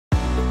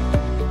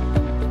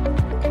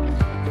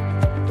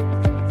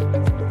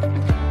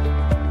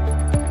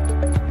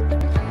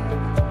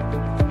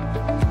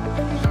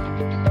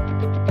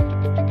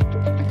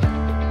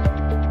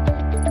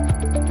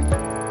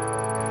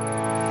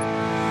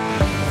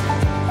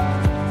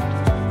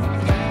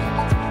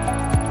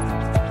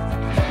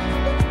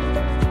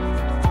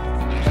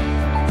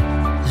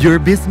Your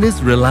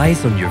business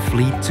relies on your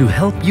fleet to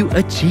help you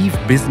achieve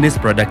business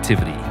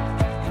productivity.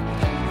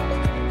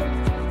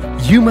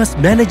 You must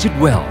manage it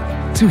well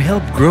to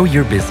help grow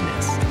your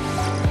business.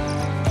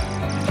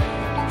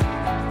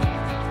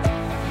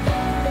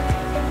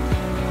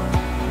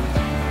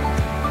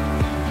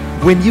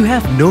 When you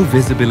have no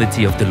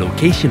visibility of the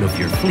location of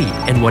your fleet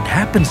and what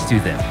happens to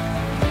them,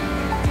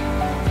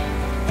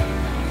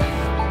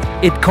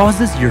 it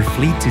causes your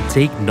fleet to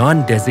take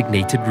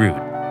non-designated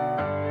route.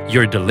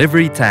 Your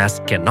delivery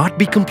task cannot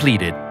be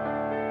completed,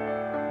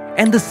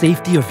 and the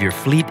safety of your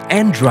fleet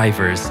and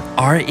drivers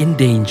are in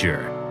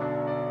danger.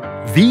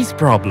 These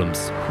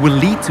problems will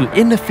lead to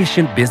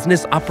inefficient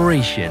business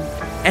operation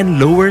and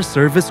lower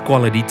service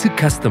quality to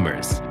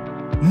customers.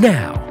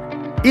 Now,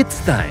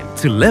 it's time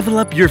to level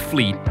up your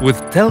fleet with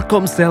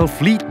Telkomsel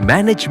Fleet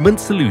Management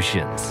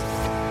Solutions.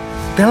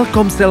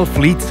 Telkomsel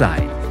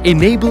FleetSight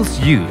enables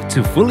you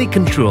to fully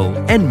control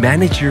and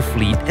manage your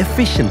fleet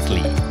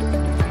efficiently.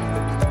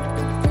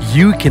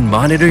 You can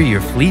monitor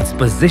your fleet's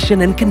position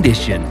and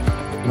condition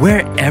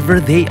wherever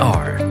they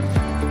are.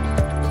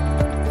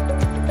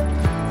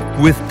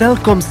 With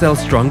Telkomsel's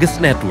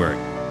strongest network,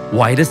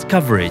 widest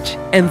coverage,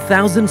 and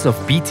thousands of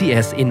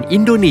BTS in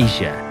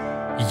Indonesia,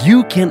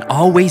 you can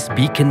always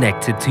be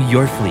connected to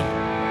your fleet.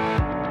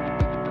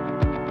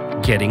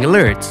 Getting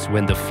alerts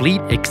when the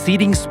fleet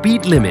exceeding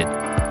speed limit,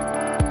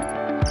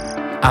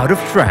 out of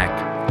track,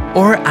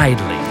 or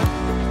idling.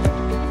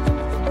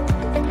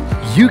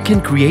 You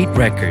can create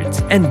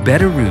records and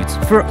better routes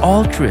for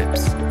all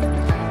trips.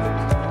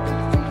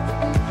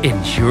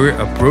 Ensure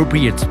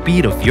appropriate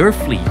speed of your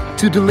fleet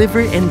to deliver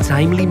in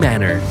timely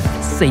manner,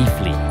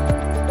 safely.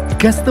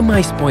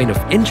 Customize point of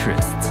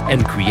interests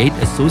and create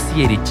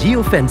associated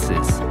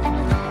geofences.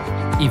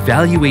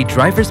 Evaluate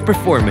driver's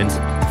performance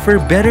for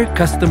better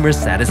customer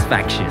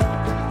satisfaction.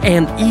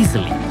 And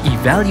easily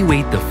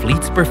evaluate the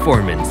fleet's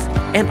performance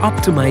and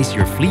optimize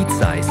your fleet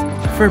size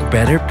for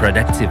better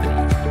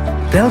productivity.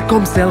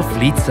 Telkomsel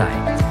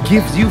FleetSight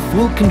gives you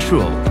full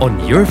control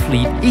on your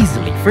fleet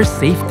easily for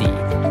safety,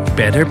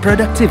 better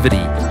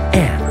productivity,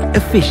 and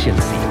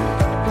efficiency.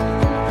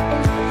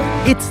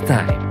 It's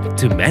time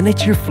to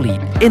manage your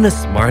fleet in a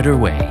smarter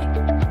way.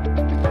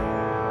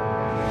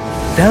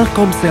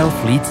 Telkomsel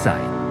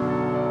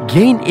FleetSight.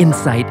 Gain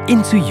insight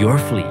into your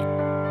fleet.